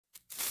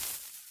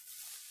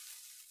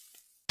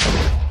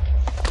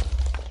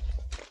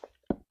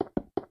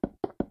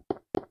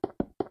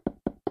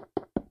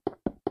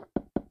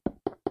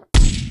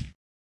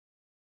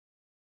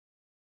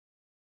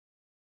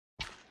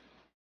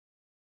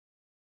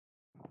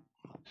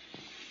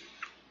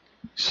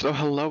So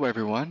hello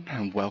everyone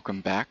and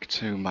welcome back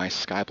to my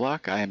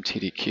SkyBlock. I am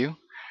TDQ,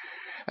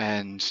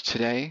 and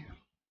today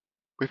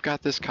we've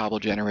got this cobble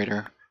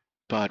generator,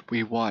 but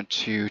we want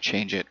to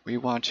change it. We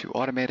want to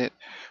automate it.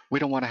 We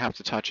don't want to have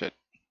to touch it.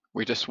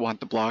 We just want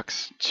the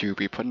blocks to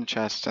be put in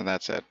chests and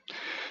that's it.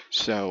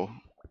 So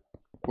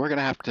we're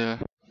gonna have to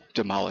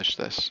demolish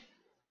this.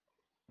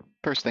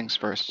 First things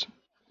first,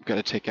 I'm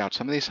gonna take out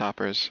some of these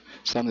hoppers,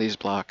 some of these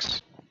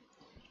blocks.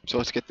 So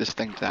let's get this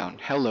thing down.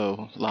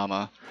 Hello,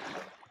 llama.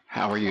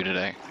 How are you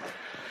today?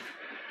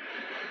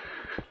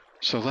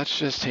 So let's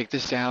just take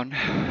this down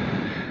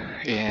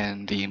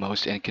in the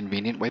most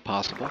inconvenient way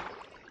possible.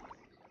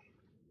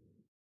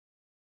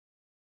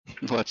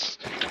 Let's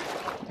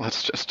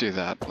just do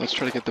that. Let's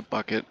try to get the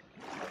bucket.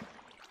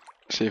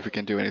 See if we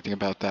can do anything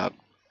about that.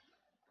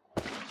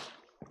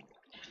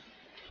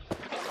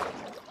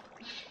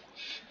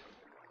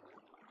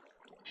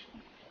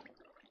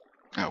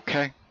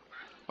 Okay,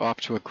 off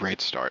to a great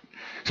start.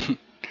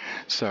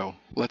 So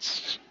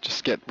let's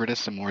just get rid of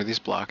some more of these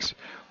blocks.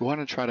 We want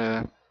to try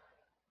to...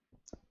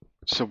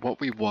 So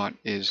what we want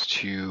is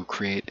to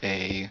create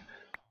a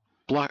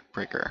block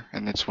breaker,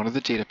 and it's one of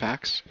the data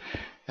packs,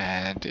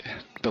 and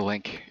the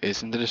link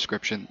is in the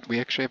description. We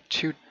actually have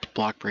two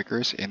block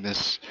breakers in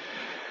this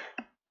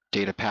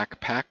data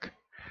pack,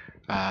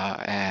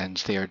 and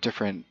they are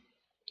different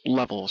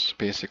levels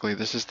basically.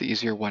 This is the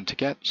easier one to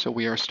get, so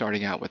we are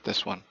starting out with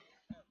this one.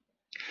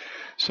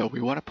 So we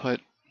want to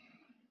put,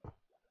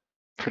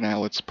 for now,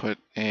 let's put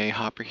a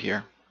hopper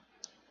here.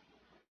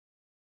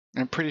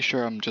 I'm pretty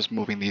sure I'm just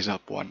moving these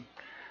up one,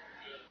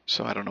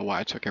 so I don't know why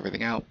I took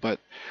everything out, but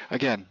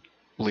again,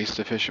 least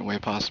efficient way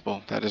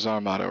possible. That is our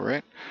motto,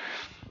 right?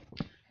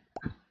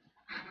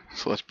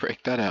 So let's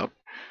break that out,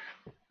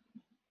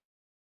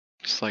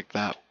 just like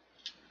that,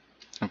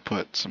 and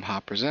put some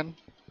hoppers in.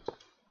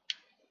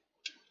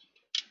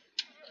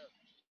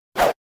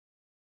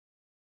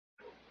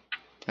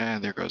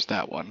 And there goes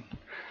that one.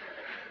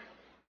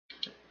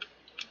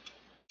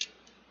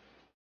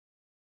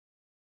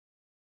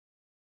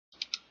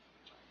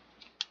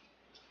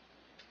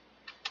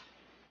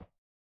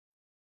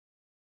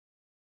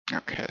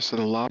 Okay, so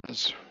the lava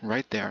is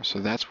right there, so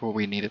that's where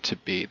we need it to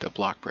be, the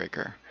block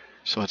breaker.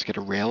 So let's get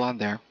a rail on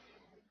there,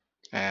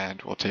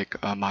 and we'll take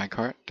a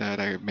minecart that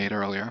I made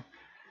earlier.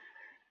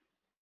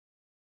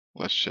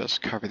 Let's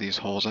just cover these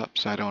holes up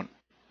so I don't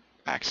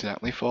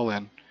accidentally fall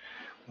in,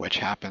 which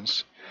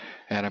happens.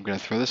 And I'm going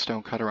to throw the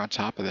stone cutter on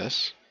top of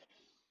this,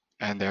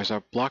 and there's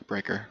our block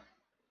breaker.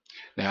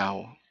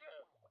 Now,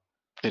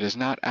 it is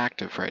not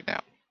active right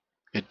now.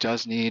 It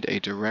does need a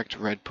direct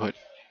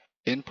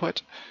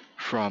input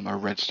from a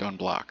redstone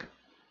block,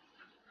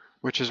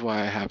 which is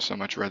why I have so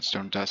much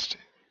redstone dust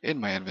in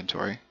my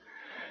inventory.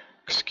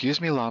 Excuse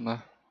me,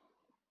 llama.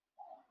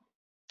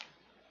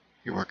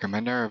 You're working my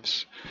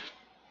nerves.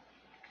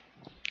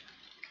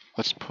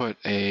 Let's put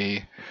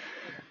a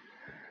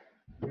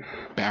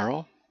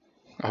barrel.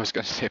 I was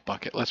going to say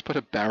bucket. Let's put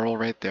a barrel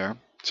right there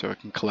so it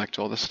can collect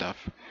all the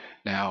stuff.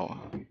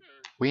 Now,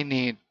 we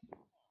need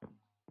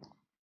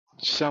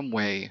some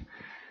way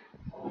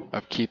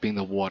of keeping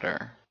the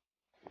water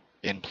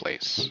in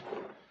place.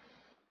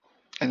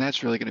 And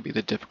that's really going to be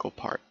the difficult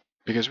part,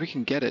 because we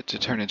can get it to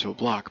turn into a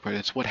block, but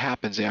it's what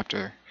happens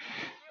after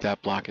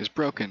that block is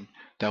broken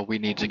that we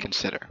need to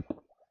consider.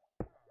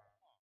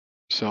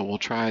 So we'll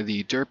try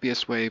the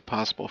derpiest way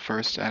possible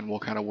first, and we'll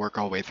kind of work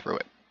our way through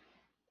it.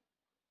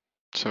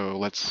 So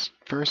let's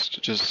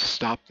first just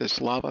stop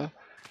this lava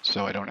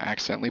so I don't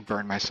accidentally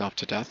burn myself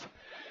to death,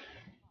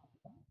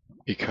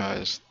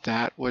 because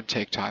that would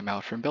take time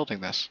out from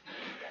building this.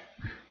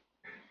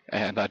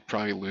 And I'd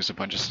probably lose a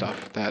bunch of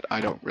stuff that I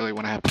don't really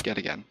want to have to get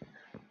again.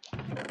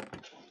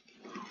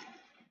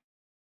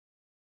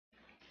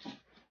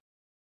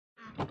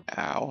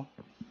 Ow.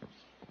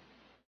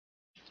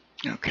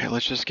 Okay,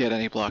 let's just get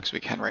any blocks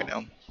we can right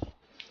now.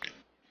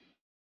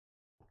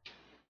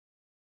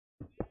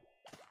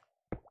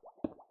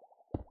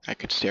 I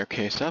could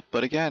staircase up,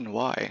 but again,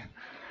 why?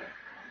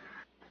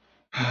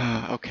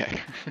 Okay.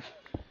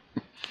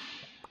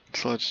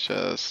 So let's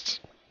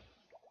just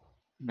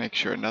make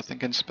sure nothing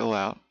can spill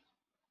out.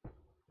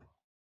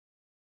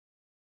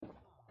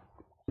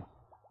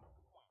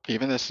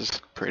 Even this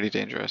is pretty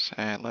dangerous,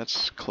 and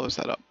let's close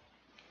that up.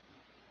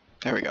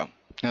 There we go.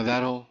 Now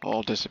that'll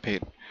all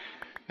dissipate,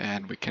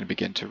 and we can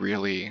begin to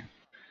really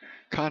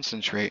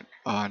concentrate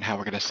on how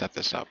we're going to set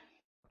this up.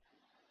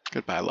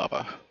 Goodbye,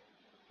 lava.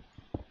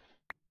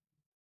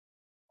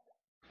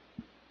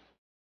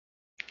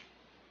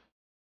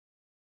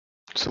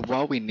 So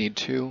while we need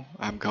to,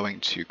 I'm going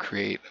to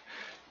create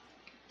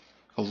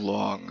a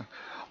long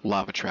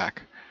lava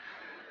track.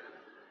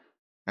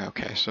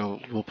 Okay, so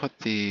we'll put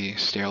the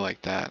stair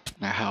like that.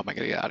 Now how am I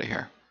going to get out of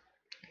here?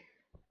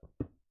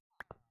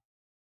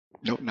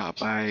 Nope, not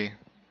by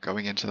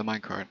going into the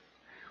minecart,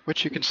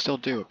 which you can still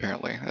do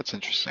apparently. That's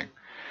interesting.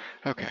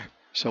 Okay,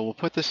 so we'll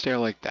put the stair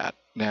like that.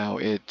 Now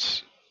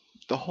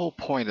the whole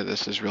point of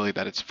this is really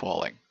that it's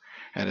falling,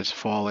 and it's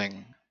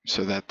falling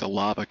so that the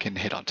lava can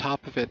hit on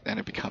top of it and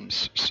it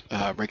becomes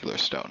regular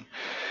stone.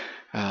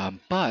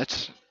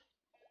 But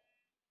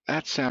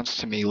that sounds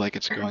to me like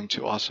it's going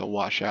to also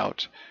wash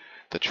out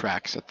the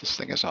tracks that this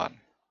thing is on,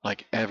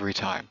 like every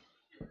time.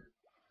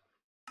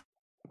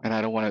 And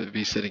I don't want to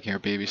be sitting here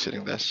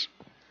babysitting this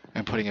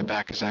and putting it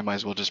back, because I might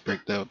as well just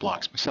break the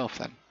blocks myself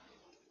then.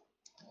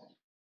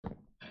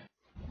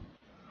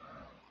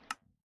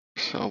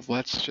 So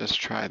let's just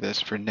try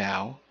this for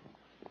now.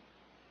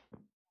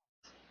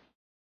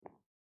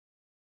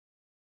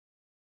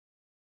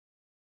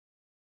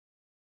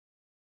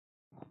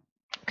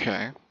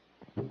 Okay.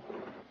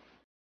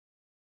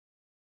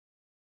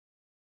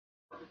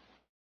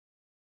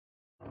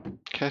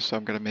 Okay, so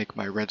I'm going to make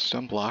my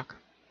redstone block.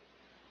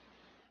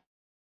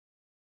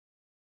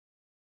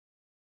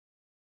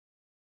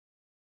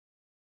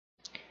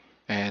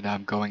 And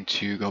I'm going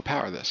to go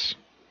power this.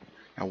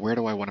 Now, where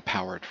do I want to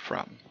power it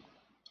from?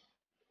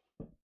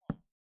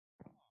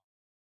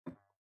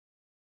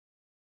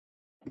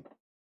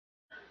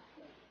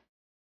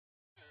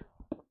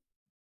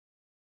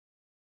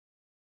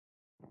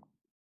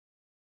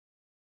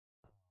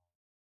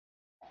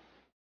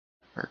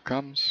 Here it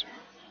comes.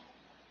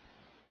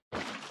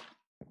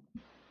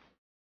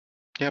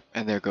 Yep,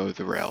 and there go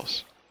the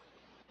rails.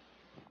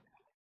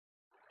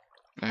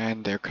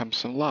 And there comes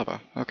some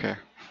lava. Okay,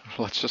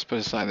 let's just put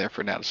a sign there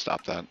for now to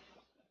stop that.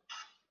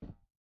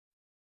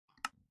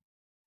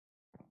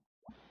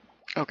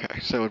 Okay,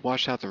 so it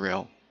washed out the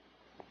rail.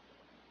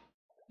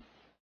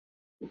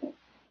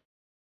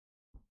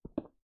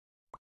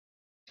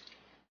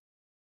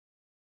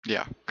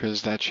 Yeah,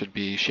 because that should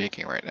be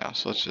shaking right now.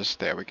 So let's just,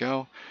 there we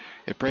go.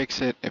 It breaks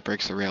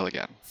the rail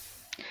again.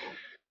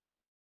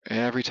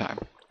 Every time.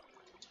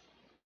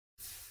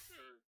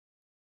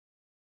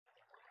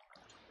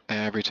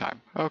 Every time.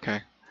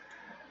 Okay.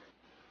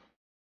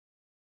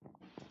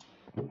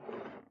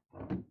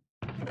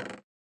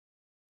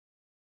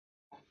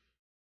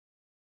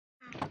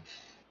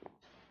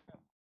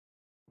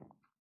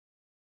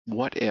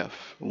 What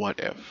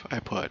if I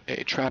put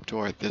a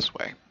trapdoor this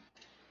way?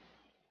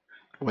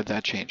 Would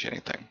that change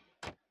anything?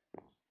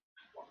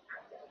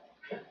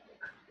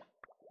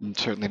 And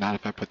certainly not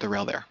if I put the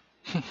rail there.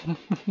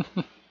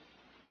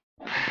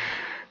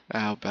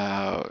 How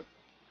about,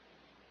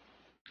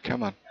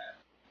 come on.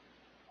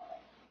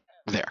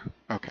 There,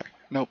 okay.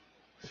 Nope.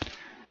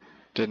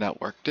 Did not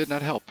work, did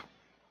not help.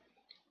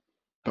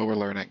 But we're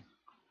learning.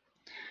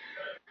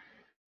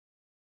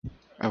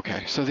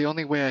 Okay, so the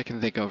only way I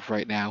can think of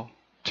right now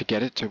to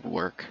get it to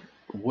work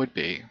would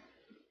be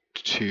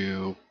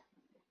to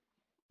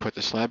put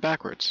the slab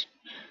backwards.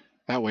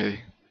 That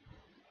way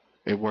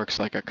it works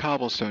like a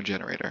cobblestone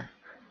generator.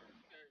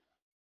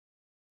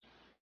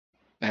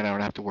 And I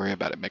don't have to worry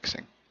about it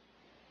mixing.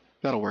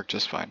 That'll work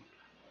just fine.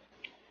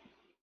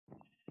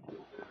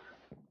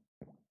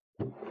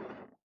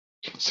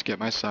 Let's get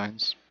my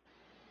signs.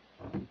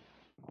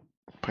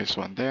 Place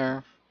one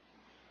there.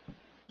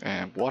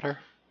 And water.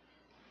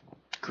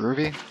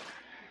 Groovy.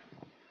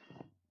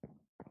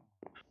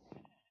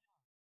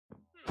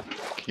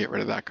 Can get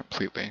rid of that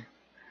completely.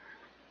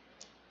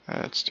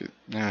 Let's do.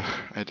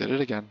 I did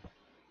it again.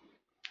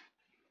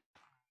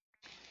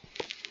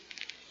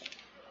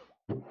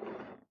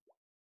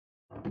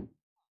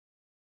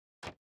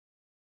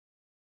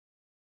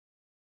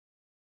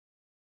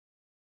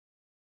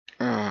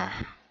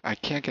 I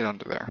can't get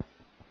under there.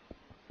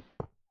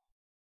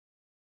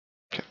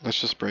 Okay, let's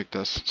just break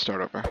this.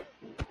 Start over.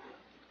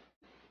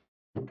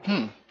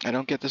 I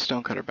don't get the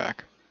stone cutter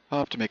back. I'll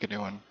have to make a new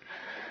one.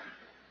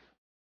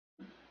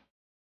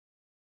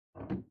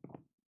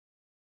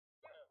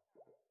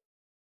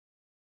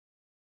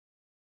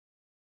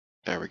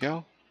 There we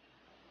go.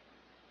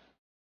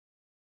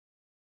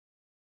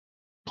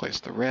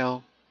 Place the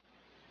rail.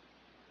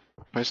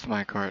 Place the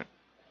minecart.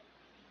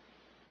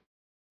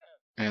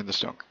 And the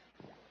stone.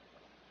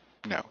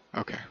 No,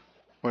 okay.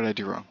 What did I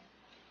do wrong?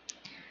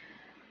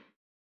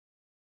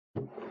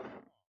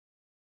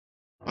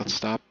 Let's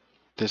stop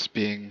this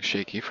being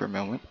shaky for a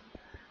moment.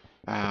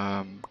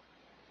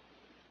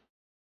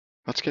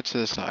 Let's get to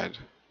the side.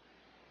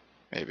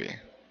 Maybe.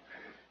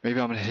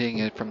 Maybe I'm hitting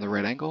it from the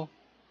right angle?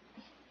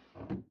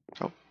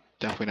 Oh,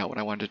 definitely not what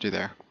I wanted to do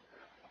there.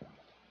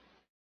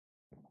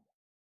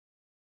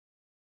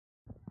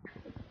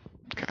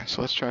 Okay,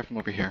 so let's try from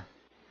over here.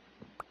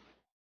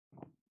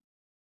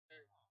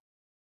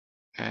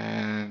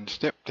 And,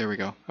 yep, there we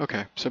go.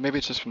 Okay, so maybe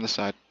it's just from the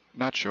side.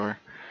 Not sure.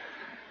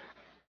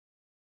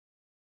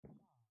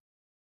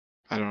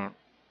 I don't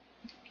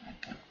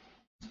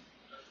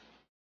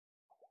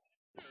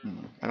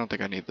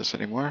think I need this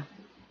anymore.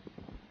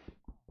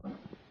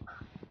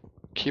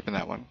 Keeping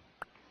that one.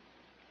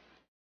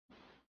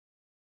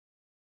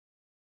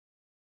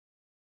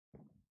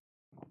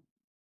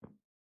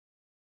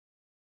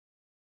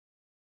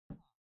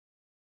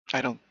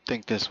 I don't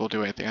think this will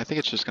do anything. I think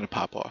it's just going to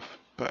pop off,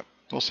 but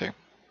we'll see.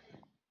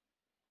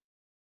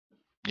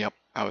 Yep,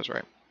 I was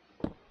right.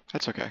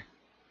 That's okay.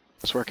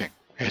 It's working.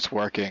 It's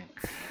working.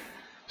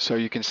 So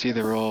you can see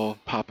they're all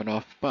popping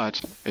off,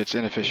 but it's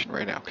inefficient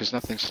right now because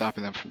nothing's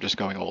stopping them from just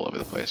going all over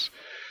the place.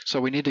 So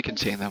we need to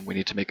contain them. We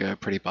need to make a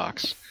pretty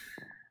box.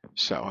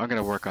 So I'm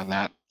going to work on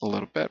that a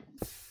little bit.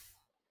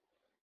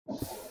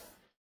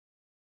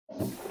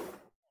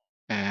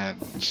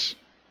 And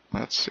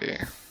let's see,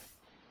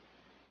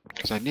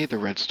 because I need the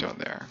redstone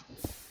there.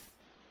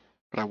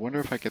 But I wonder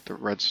if I get the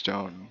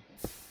redstone.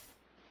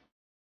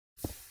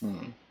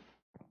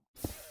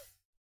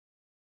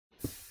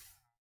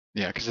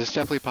 Yeah, because it's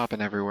definitely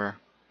popping everywhere.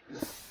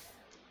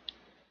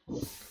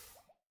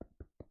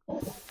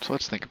 So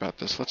let's think about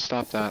this. Let's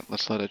stop that.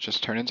 Let's let it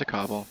just turn into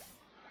cobble.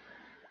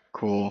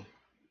 Cool.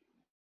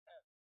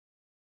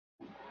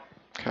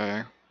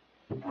 Okay.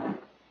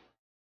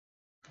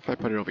 If I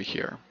put it over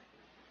here.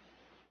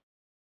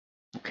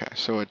 Okay,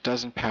 so it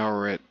doesn't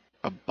power it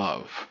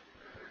above.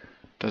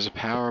 Does it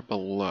power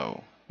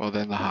below? Well,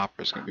 then the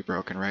hopper's going to be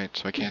broken, right?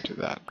 So I can't do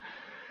that.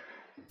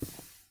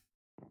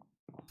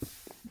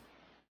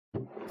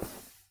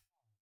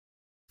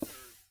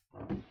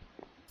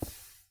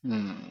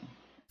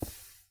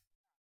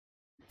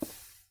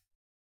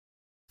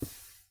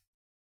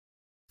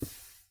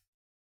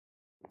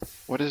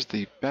 What is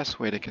the best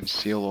way to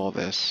conceal all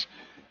this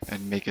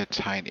and make it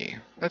tiny?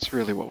 That's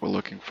really what we're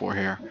looking for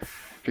here,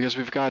 because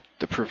we've got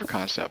the proof of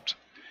concept,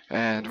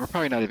 and we're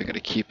probably not even going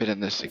to keep it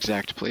in this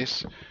exact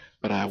place,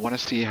 but I want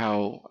to see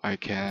how I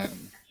can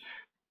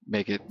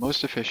make it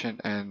most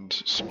efficient and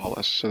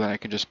smallest so that I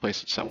can just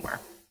place it somewhere.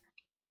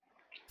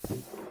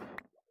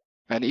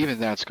 And even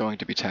that's going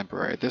to be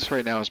temporary. This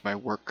right now is my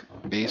work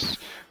base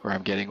where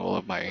I'm getting all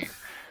of my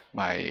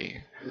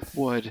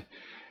wood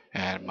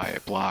and my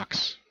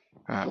blocks,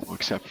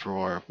 except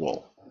for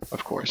wool,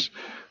 of course.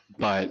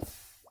 But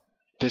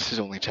this is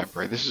only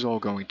temporary. This is all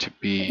going to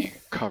be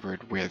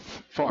covered with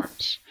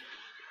farms.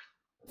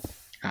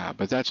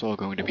 But that's all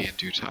going to be in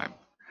due time.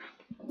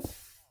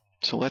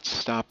 So let's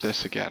stop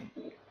this again.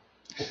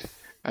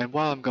 And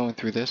while I'm going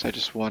through this, I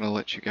just want to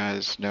let you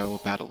guys know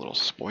about a little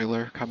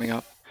spoiler coming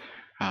up.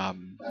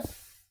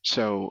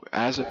 So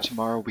as of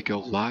tomorrow, we go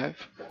live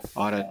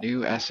on a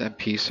new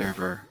SMP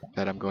server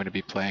that I'm going to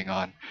be playing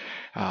on,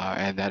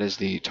 and that is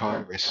the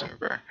Arctis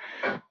server.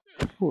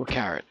 Ooh, a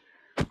carrot.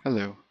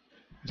 Hello.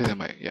 I think that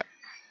might, yeah.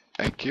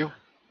 Thank you.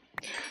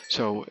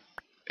 So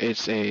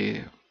it's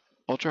a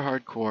ultra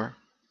hardcore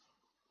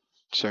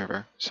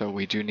server, so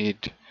we do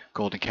need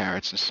golden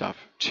carrots and stuff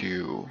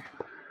to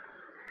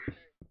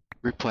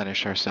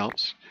replenish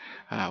ourselves.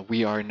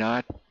 We are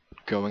not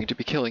going to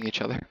be killing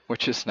each other,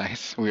 which is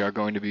nice. We are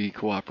going to be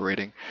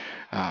cooperating,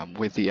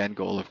 with the end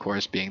goal, of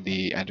course, being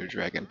the Ender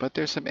Dragon. But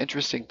there's some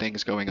interesting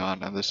things going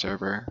on the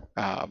server.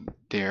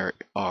 There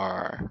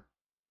are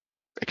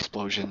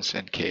explosions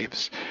and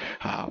caves,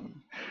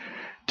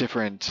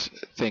 different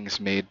things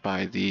made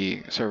by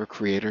the server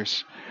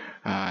creators.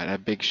 And a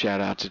big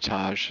shout out to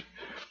Taj,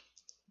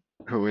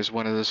 who is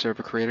one of the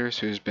server creators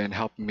who's been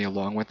helping me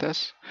along with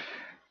this.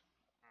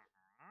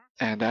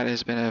 And that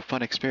has been a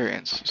fun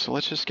experience. So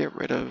let's just get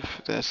rid of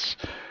this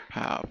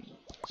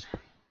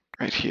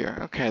right here.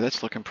 Okay,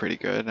 that's looking pretty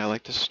good. I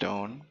like the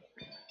stone.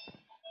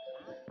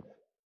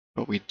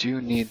 But we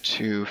do need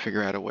to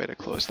figure out a way to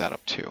close that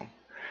up too.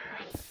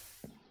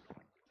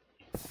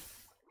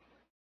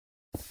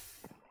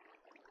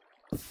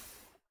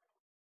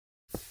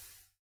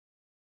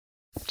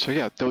 So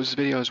yeah, those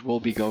videos will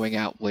be going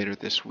out later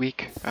this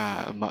week.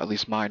 At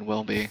least mine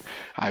will be.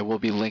 I will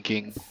be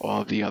linking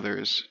all of the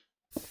others'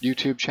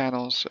 YouTube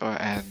channels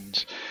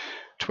and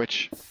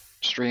Twitch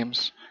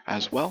streams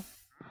as well.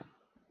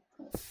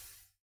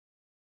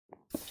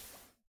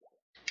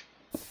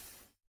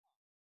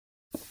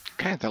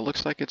 Okay, that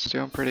looks like it's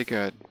doing pretty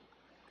good.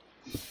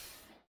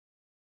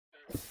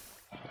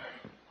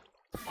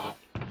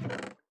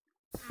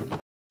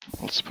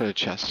 Let's put a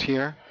chest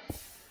here.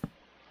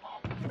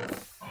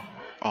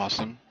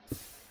 Awesome.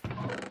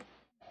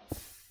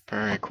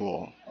 Very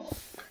cool.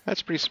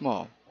 That's pretty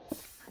small.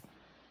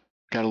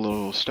 Got a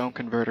little stone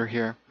converter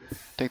here. I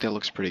think that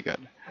looks pretty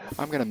good.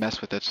 I'm gonna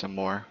mess with it some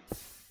more.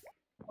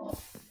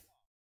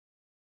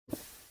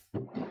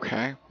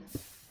 Okay.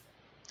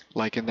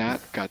 Liking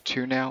that. Got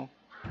 2 now.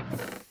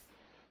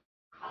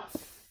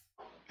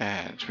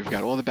 And we've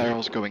got all the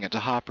barrels going into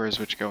hoppers,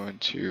 which go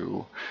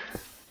into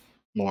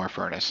more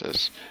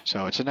furnaces.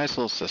 So it's a nice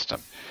little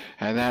system.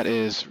 And that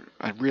is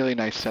a really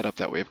nice setup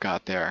that we've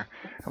got there.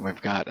 And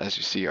we've got, as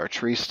you see, our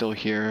tree still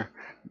here,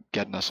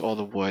 getting us all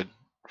the wood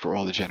for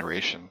all the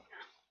generation.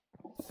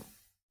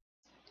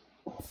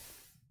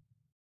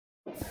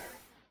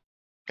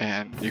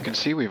 And you can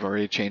see we've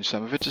already changed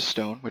some of it to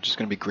stone, which is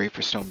going to be great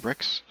for stone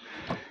bricks.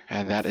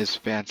 And that is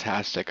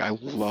fantastic. I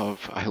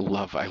love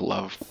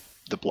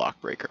the block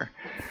breaker.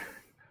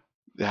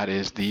 That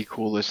is the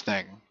coolest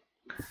thing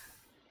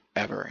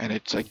ever, and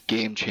it's a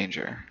game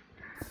changer.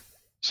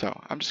 So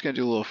I'm just going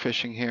to do a little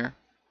fishing here,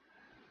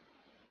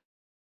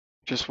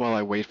 just while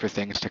I wait for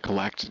things to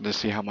collect and to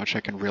see how much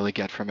I can really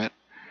get from it.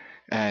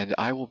 And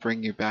I will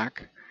bring you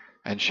back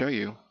and show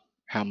you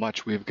how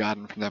much we've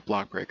gotten from that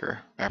block breaker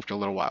after a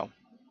little while.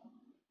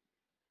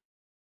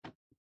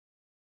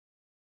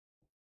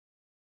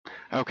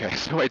 Okay,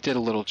 so I did a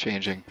little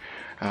changing.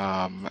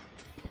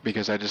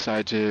 because I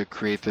decided to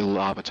create the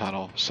lava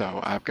tunnel. So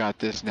I've got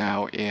this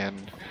now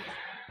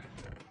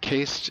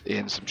cased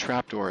in some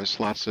trapdoors,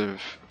 lots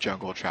of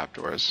jungle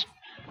trapdoors.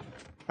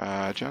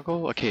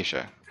 Jungle?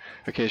 Acacia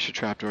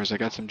trapdoors. I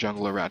got some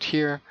jungle around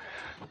here,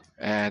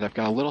 and I've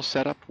got a little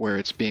setup where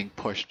it's being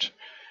pushed,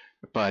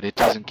 but it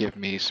doesn't give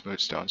me smooth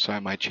stone, so I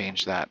might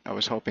change that. I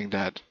was hoping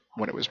that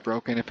when it was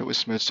broken, if it was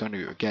smooth stone,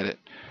 we would get it.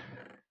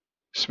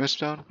 Smooth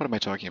stone? What am I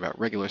talking about?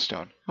 Regular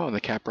stone. Oh,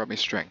 the cat brought me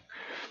string.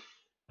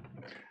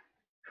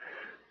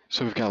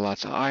 So we've got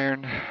lots of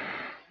iron.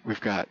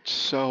 We've got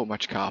so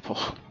much cobble,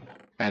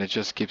 and it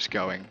just keeps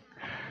going.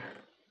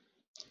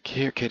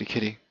 Here, kitty,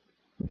 kitty.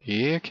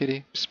 Here,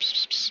 kitty. Psst,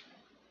 psst, psst.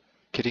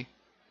 Kitty,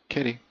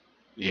 kitty.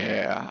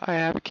 Yeah, I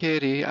have a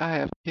kitty. I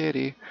have a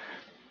kitty.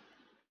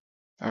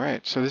 All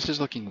right, so this is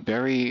looking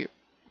very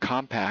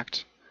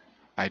compact.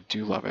 I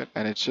do love it,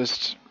 and it's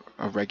just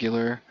a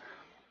regular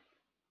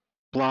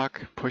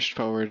block pushed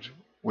forward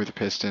with a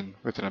piston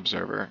with an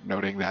observer,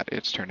 noting that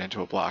it's turned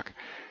into a block.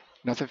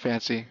 Nothing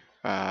fancy,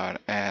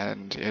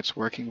 and it's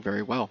working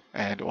very well,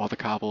 and all the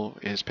cobble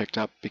is picked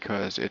up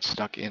because it's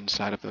stuck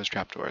inside of those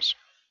trapdoors.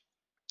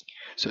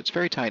 So it's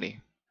very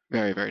tiny,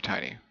 very, very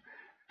tiny,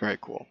 very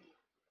cool.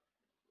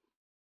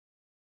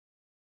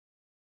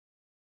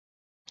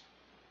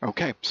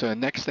 Okay, so the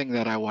next thing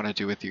that I want to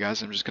do with you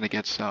guys, I'm just going to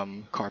get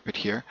some carpet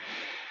here,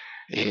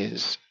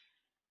 is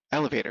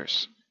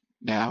elevators.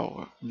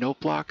 Now, note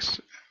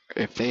blocks,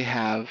 if they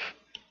have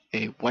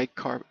a white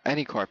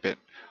any carpet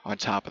on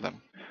top of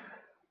them,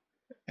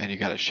 and you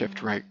got to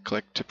shift right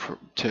click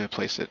to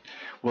place it,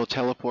 will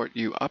teleport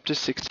you up to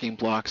 16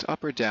 blocks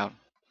up or down,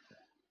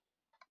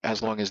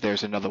 as long as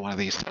there's another one of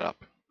these set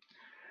up.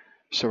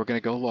 So we're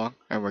going to go along,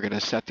 and we're going to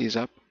set these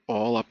up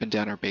all up and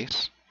down our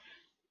base,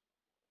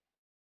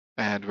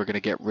 and we're going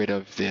to get rid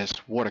of this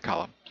water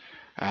column,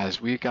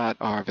 as we got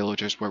our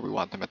villagers where we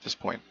want them at this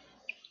point.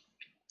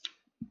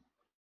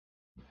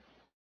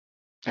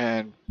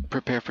 And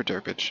prepare for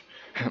derpage,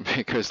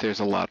 because there's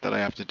a lot that I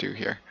have to do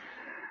here.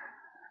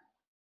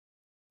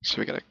 So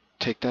we gotta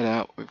take that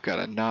out, we've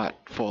gotta not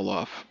fall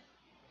off,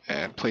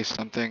 and place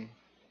something,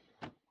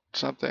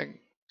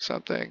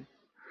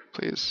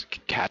 please.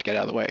 Cat, get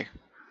out of the way.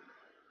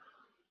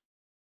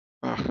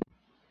 Oh.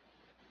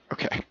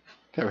 Okay,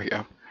 there we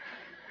go.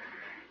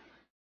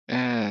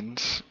 And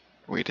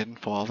we didn't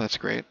fall, that's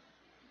great.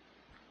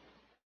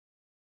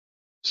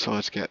 So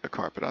let's get a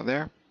carpet on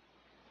there.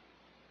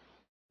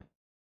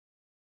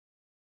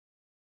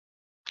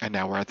 And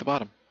now we're at the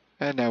bottom.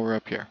 And now we're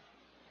up here.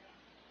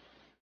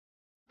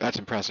 That's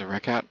impressive,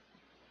 right, Cat?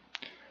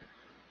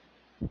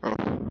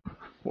 Oh,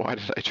 why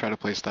did I try to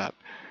place that?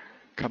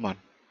 Come on.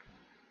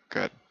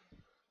 Good.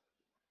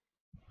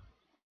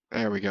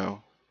 There we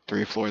go.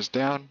 3 floors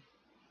down.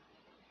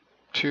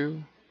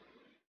 2.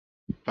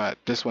 But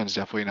this one's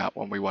definitely not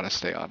one we want to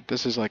stay on.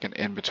 This is like an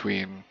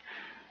in-between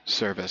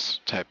service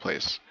type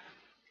place.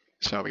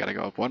 So we gotta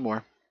go up 1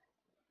 more.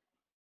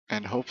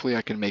 And hopefully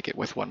I can make it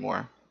with 1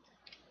 more.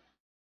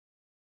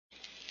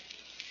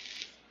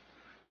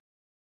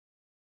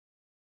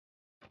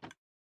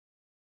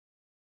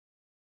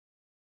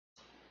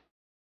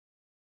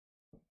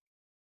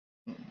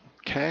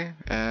 Okay,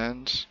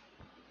 and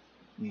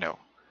no.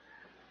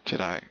 Did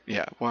I?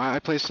 Yeah, well, I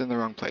placed it in the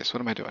wrong place.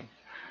 What am I doing?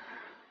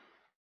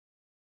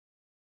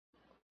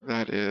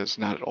 That is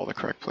not at all the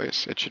correct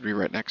place. It should be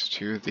right next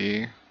to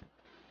the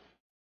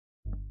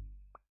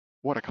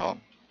water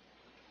column.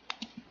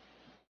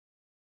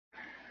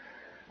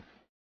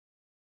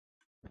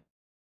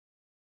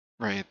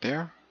 Right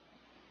there?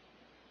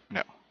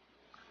 No.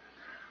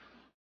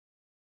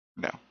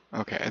 No.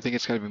 Okay, I think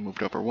it's gotta be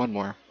moved over 1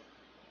 more.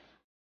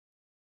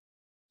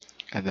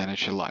 And then it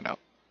should line up.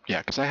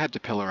 Yeah, because I had to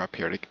pillar up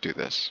here to do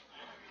this.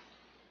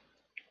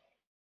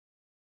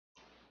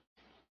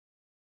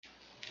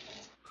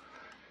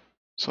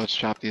 So let's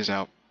chop these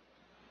out.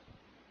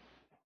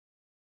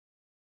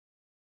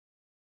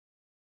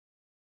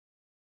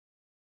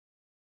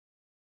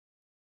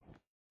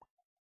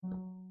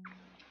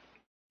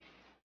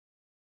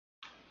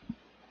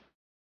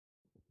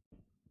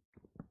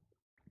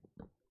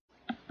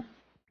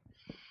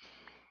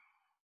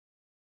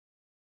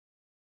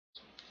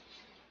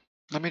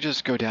 Let me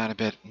just go down a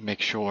bit and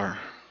make sure.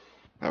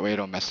 That way I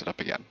don't mess it up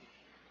again.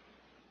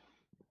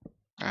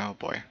 Oh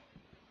boy.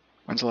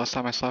 When's the last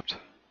time I slept?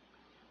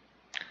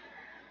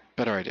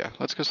 Better idea.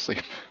 Let's go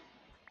sleep.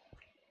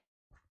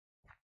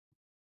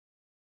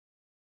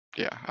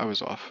 Yeah, I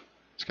was off.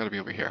 It's gotta be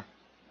over here.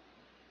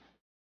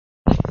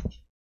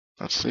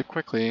 Let's sleep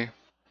quickly.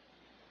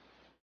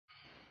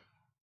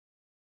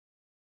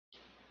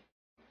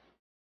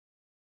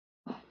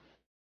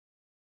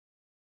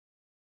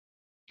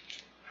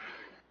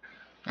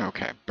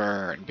 Okay,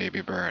 burn,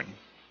 baby, burn.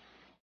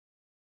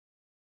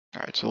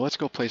 Alright, so let's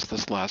go place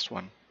this last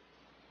one.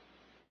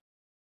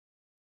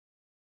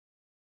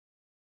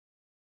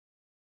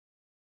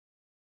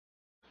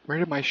 Where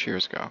did my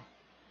shears go?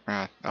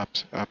 Up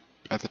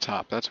at the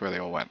top. That's where they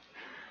all went.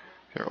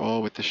 They're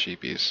all with the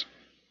sheepies.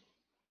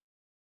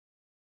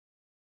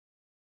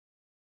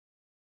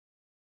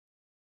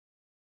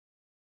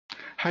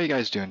 How you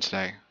guys doing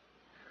today?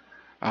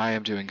 I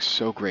am doing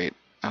so great.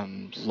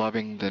 I'm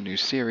loving the new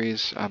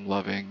series. I'm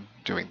loving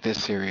doing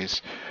this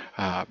series.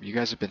 You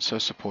guys have been so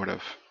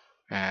supportive,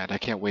 and I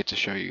can't wait to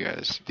show you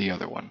guys the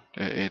other one.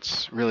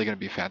 It's really going to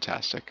be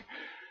fantastic.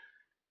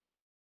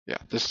 Yeah,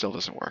 this still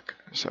doesn't work,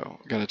 so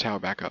gotta tower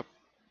back up.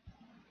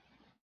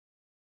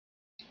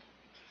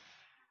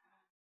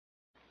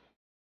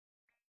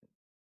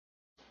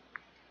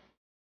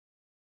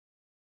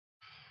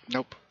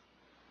 Nope.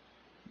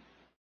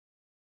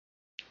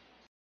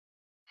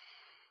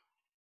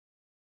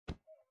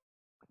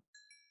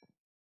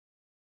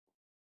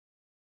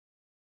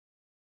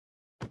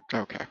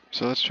 Okay,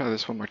 so let's try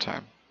this one more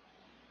time.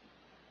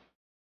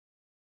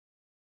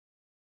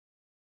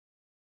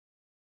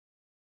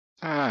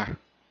 Ah,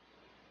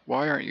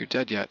 why aren't you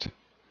dead yet?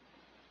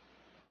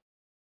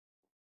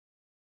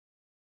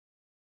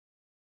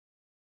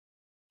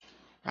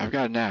 I've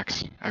got an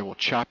axe. I will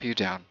chop you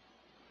down.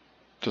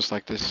 Just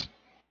like this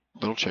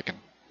little chicken.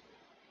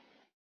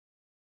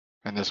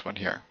 And this one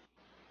here.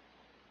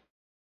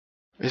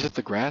 Is it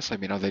the grass? I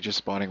mean, are they just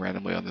spawning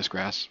randomly on this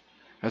grass?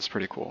 That's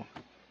pretty cool.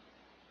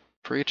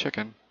 Free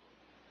chicken.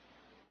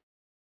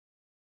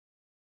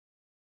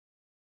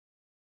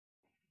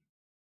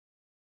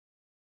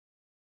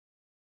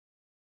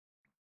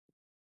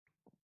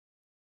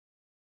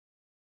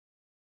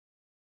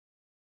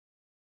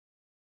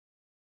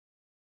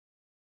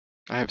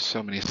 I have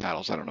so many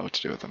saddles, I don't know what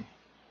to do with them.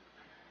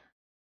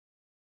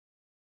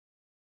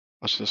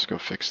 Let's just go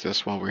fix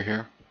this while we're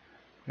here,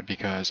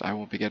 because I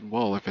won't be getting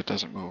wool if it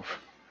doesn't move.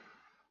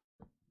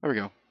 There we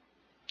go.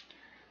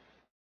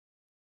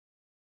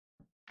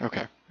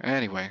 Okay,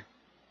 anyway.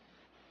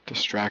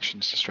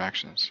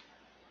 Distractions.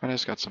 I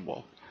just got some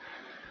wool.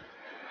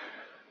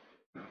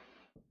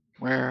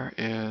 Where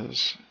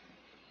is...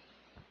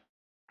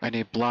 I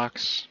need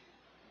blocks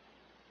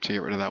to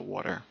get rid of that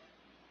water.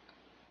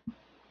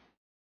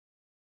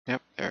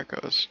 Yep, there it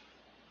goes.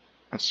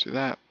 Let's do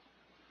that.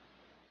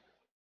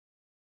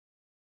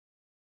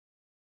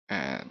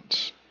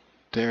 And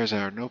there's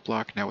our note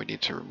block. Now we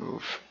need to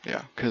remove,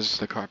 yeah, because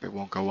the carpet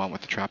won't go on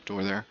with the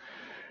trapdoor there.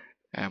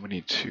 And we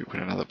need to put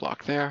another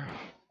block there.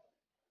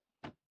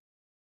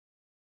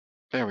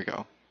 There we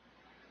go.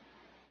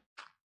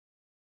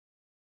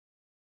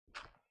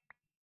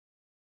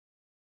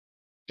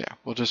 Yeah,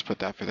 we'll just put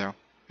that for there.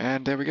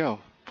 And there we go.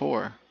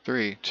 4,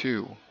 3,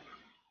 2,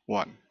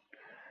 1.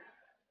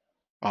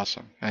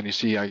 Awesome. And you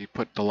see I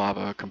put the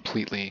lava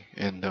completely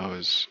in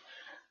those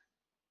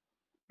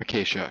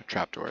acacia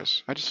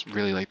trapdoors. I just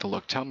really like the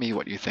look. Tell me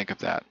what you think of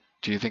that.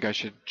 Do you think I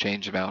should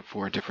change them out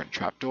for a different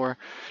trapdoor?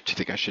 Do you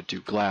think I should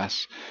do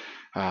glass?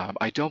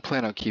 I don't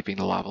plan on keeping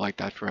the lava like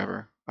that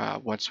forever.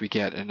 Once we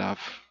get enough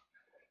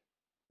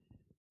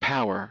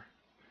power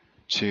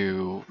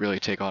to really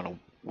take on a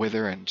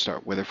wither and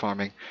start wither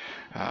farming,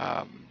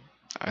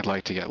 I'd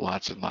like to get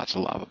lots and lots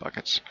of lava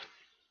buckets,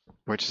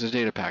 which is a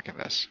data pack in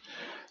this.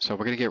 So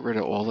we're going to get rid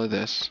of all of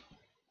this.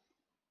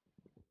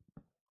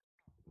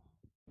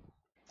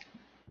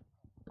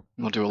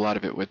 We'll do a lot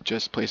of it with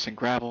just placing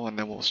gravel, and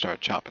then we'll start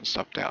chopping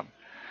stuff down.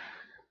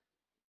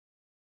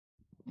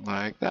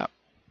 Like that.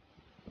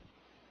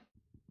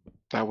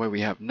 That way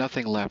we have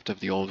nothing left of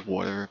the old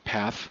water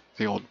path,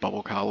 the old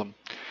bubble column,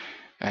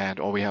 and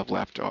all we have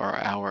left are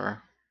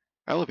our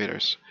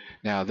elevators.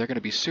 Now, they're going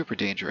to be super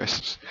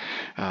dangerous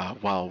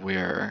while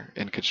we're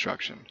in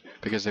construction,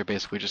 because they're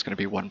basically just going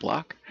to be one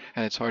block,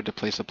 and it's hard to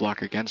place a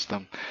block against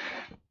them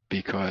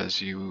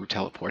because you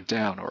teleport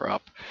down or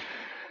up.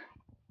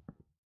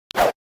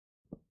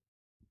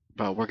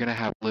 But we're going to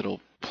have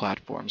little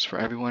platforms for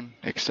everyone,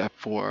 except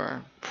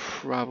for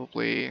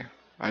probably,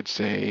 I'd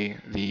say,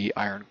 the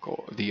iron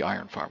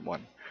farm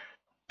one.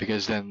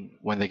 Because then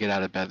when they get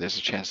out of bed, there's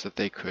a chance that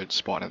they could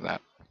spawn in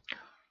that.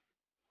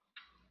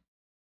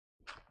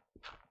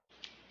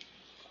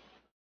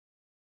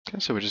 Okay,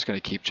 so we're just going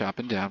to keep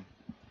chopping down.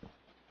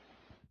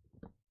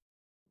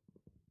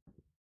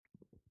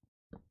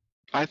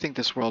 I think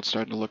this world's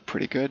starting to look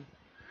pretty good.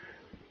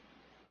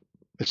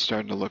 It's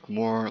starting to look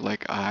more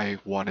like I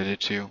wanted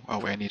it to. Oh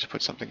wait, I need to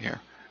put something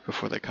here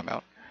before they come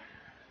out.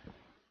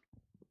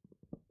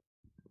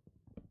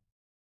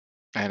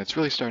 And it's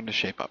really starting to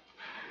shape up.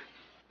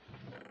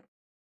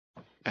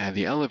 And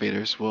the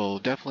elevators will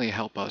definitely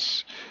help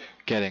us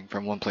getting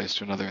from one place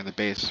to another in the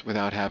base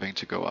without having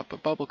to go up a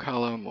bubble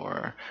column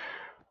or,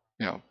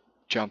 you know,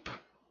 jump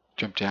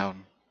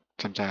down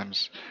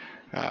sometimes.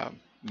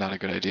 Not a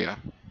good idea,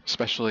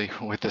 especially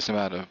with this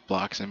amount of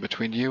blocks in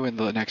between you and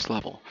the next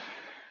level.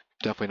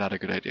 Definitely not a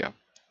good idea.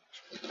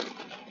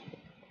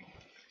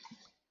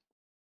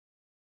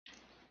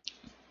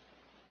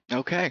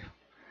 Okay.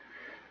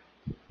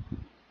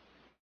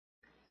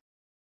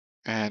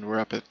 And we're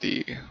up at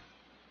the...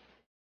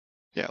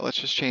 Yeah, let's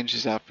just change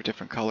these out for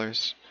different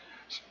colors.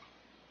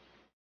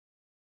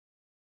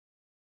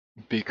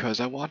 Because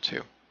I want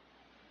to.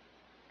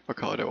 What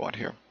color do I want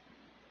here?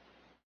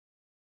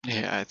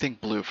 Yeah, I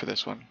think blue for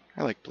this one.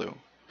 I like blue.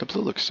 The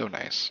blue looks so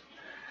nice.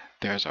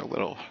 There's our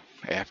little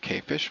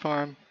AFK fish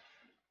farm.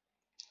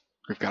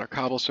 We've got our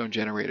cobblestone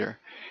generator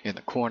in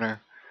the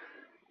corner.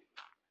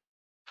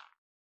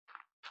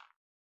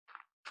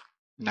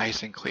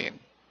 Nice and clean.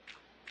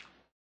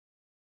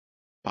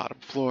 Bottom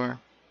floor.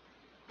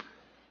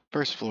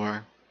 First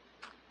floor.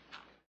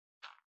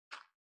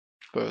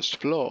 First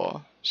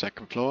floor.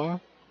 Second floor.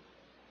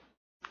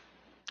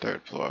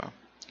 Third floor.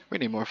 We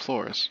need more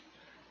floors.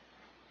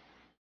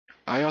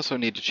 I also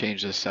need to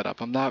change this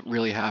setup. I'm not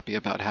really happy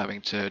about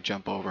having to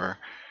jump over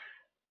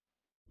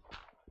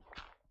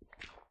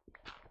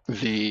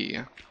the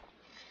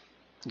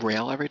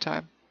rail every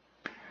time.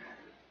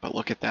 But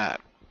look at that.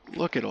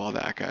 Look at all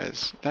that,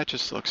 guys. That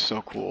just looks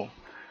so cool.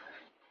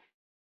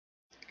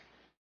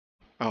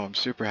 Oh, I'm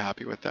super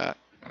happy with that.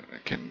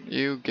 Can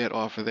you get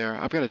off of there?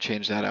 I've got to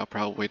change that out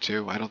probably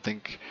too. I don't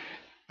think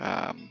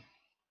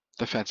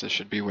the fences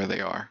should be where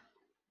they are.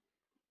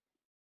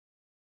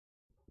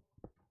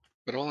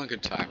 But all in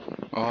good time.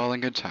 All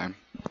in good time.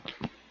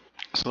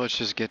 So let's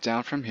just get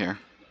down from here.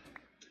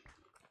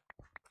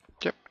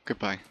 Yep,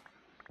 goodbye.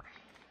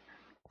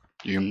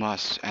 You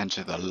must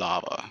enter the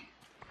lava.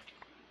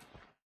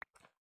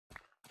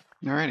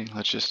 Alrighty,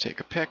 let's just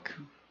take a pick.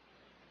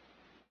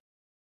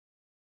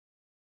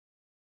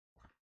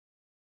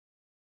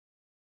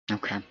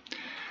 Okay.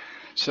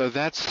 So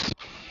that's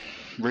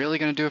really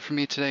going to do it for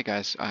me today,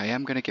 guys. I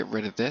am going to get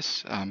rid of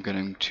this. I'm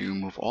going to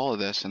move all of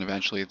this, and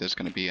eventually there's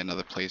going to be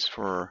another place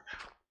for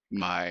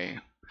my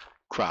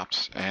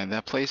crops, and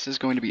that place is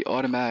going to be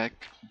automatic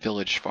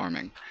village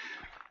farming.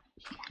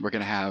 We're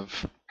going to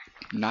have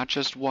not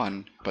just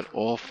one, but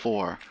all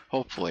four,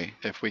 hopefully,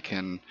 if we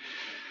can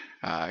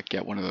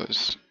get one of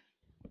those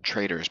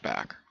traders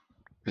back,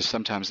 because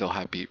sometimes they'll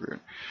have beetroot.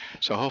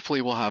 So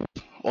hopefully we'll have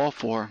all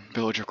four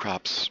villager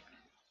crops,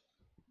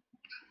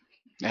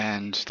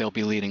 and they'll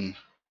be leading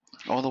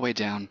all the way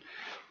down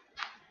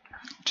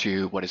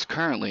to what is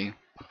currently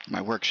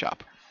my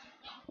workshop.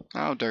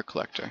 Oh, dirt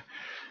collector.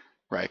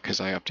 Right, because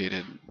I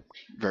updated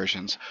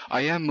versions.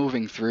 I am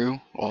moving through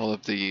all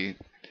of the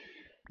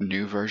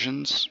new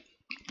versions.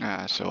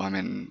 So I'm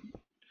in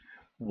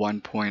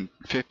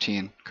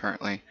 1.15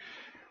 currently,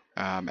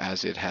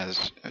 as it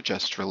has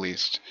just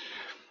released.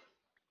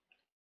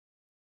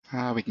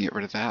 We can get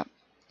rid of that.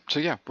 So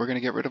yeah, we're going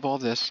to get rid of all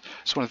this.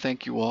 Just want to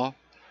thank you all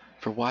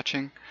for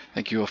watching.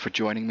 Thank you all for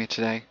joining me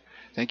today.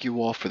 Thank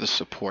you all for the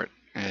support.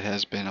 It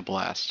has been a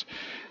blast.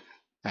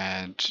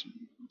 And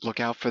look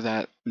out for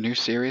that new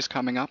series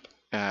coming up.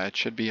 It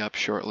should be up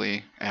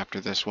shortly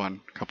after this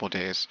one, a couple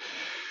days.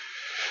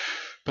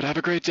 But have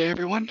a great day,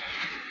 everyone.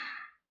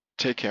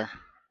 Take care.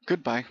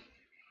 Goodbye.